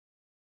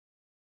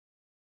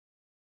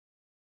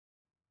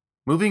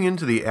Moving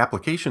into the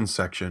Applications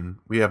section,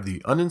 we have the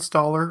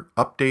Uninstaller,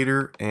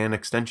 Updater, and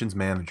Extensions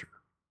Manager.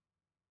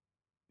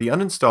 The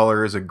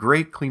Uninstaller is a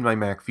great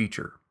CleanMyMac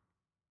feature.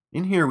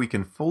 In here we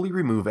can fully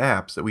remove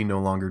apps that we no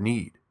longer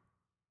need.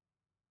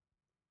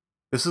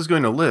 This is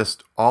going to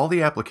list all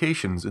the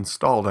applications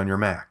installed on your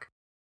Mac.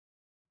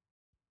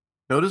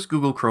 Notice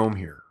Google Chrome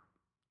here.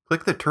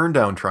 Click the turn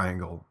down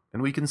triangle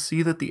and we can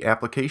see that the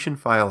application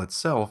file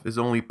itself is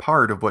only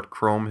part of what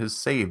Chrome has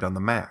saved on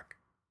the Mac.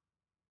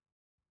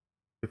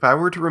 If I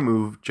were to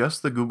remove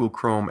just the Google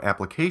Chrome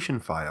application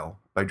file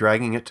by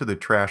dragging it to the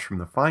trash from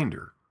the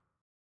Finder,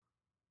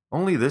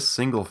 only this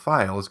single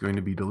file is going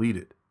to be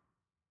deleted.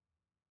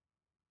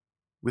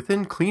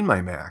 Within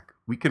CleanMyMac,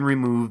 we can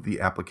remove the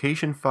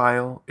application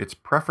file, its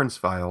preference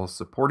files,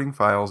 supporting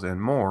files,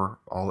 and more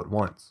all at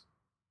once.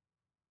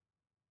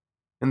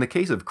 In the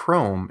case of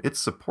Chrome, its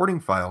supporting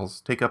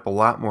files take up a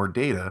lot more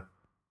data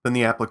than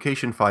the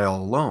application file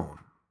alone,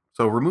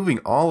 so removing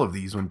all of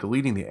these when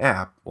deleting the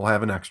app will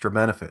have an extra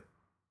benefit.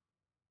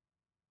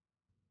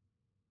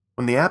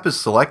 When the app is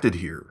selected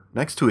here,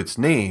 next to its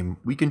name,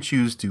 we can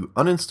choose to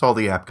uninstall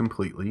the app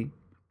completely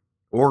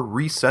or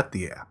reset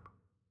the app.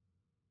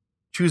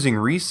 Choosing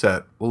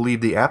Reset will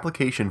leave the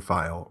application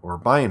file, or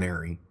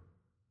binary,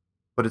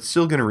 but it's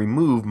still going to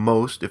remove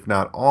most, if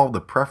not all, the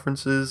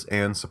preferences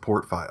and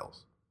support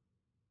files.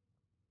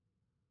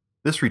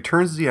 This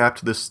returns the app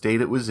to the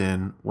state it was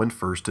in when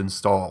first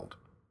installed.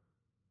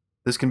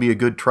 This can be a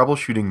good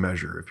troubleshooting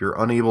measure if you're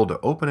unable to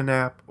open an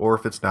app or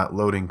if it's not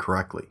loading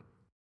correctly.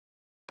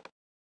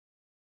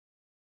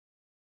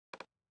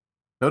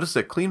 Notice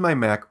that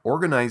CleanMyMac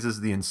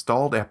organizes the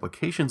installed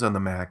applications on the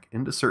Mac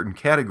into certain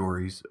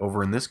categories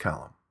over in this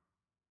column.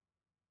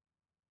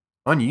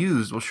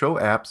 Unused will show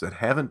apps that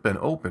haven't been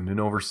opened in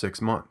over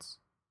 6 months.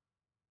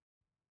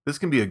 This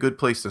can be a good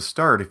place to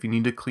start if you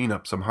need to clean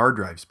up some hard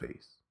drive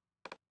space.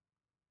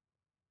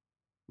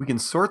 We can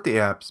sort the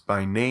apps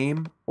by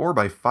name or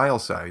by file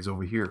size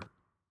over here.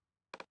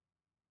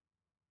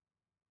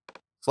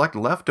 Select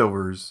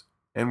Leftovers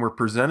and we're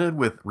presented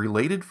with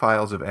related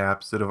files of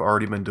apps that have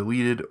already been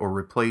deleted or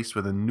replaced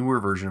with a newer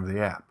version of the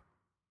app.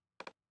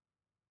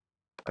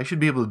 I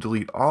should be able to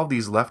delete all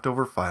these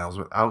leftover files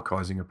without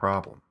causing a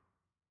problem.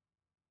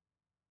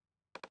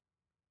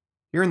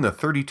 Here in the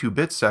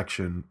 32-bit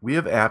section, we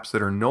have apps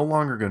that are no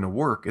longer going to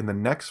work in the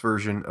next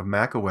version of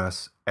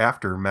macOS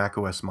after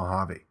macOS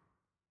Mojave.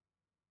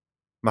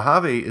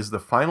 Mojave is the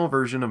final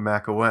version of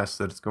macOS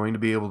that is going to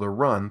be able to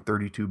run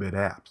 32-bit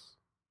apps.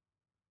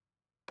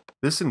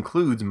 This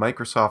includes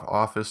Microsoft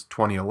Office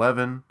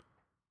 2011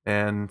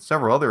 and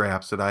several other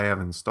apps that I have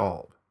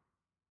installed.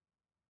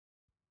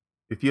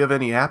 If you have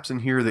any apps in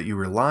here that you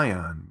rely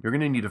on, you're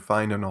going to need to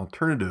find an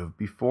alternative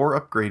before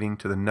upgrading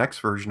to the next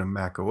version of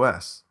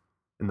macOS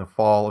in the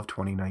fall of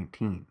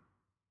 2019.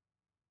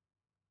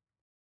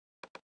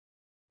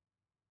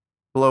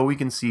 Below we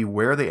can see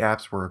where the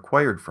apps were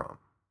acquired from: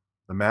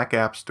 the Mac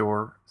App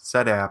Store,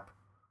 Set App,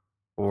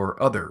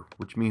 or Other,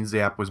 which means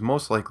the app was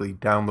most likely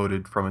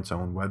downloaded from its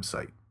own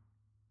website.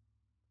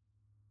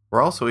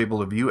 We're also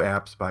able to view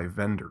apps by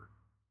vendor.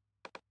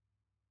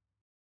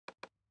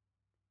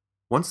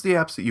 Once the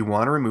apps that you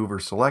want to remove are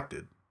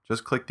selected,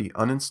 just click the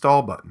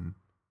Uninstall button,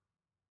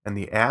 and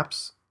the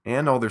apps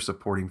and all their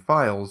supporting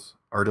files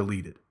are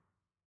deleted.